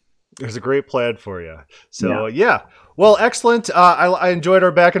for you. There's a great plan for you. So, yeah. Well, excellent. I enjoyed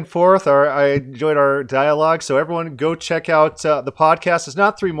our back and forth. I enjoyed our dialogue. So everyone go check out the podcast. It's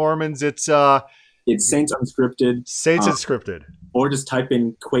not Three Mormons. It's Saints Unscripted. Saints Unscripted. Or just type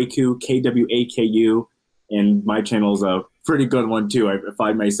in Kwaku, Kwaku, and my channel is a pretty good one too, if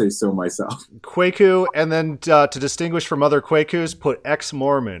I may say so myself. Kwaku, and then to distinguish from other Kwakus, put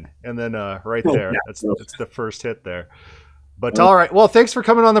ex-Mormon, and then right there. Yeah. That's the first hit there. But all right. Well, thanks for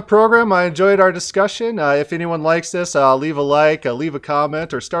coming on the program. I enjoyed our discussion. If anyone likes this, leave a like, leave a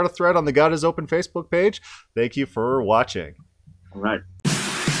comment, or start a thread on the God is Open Facebook page. Thank you for watching. All right.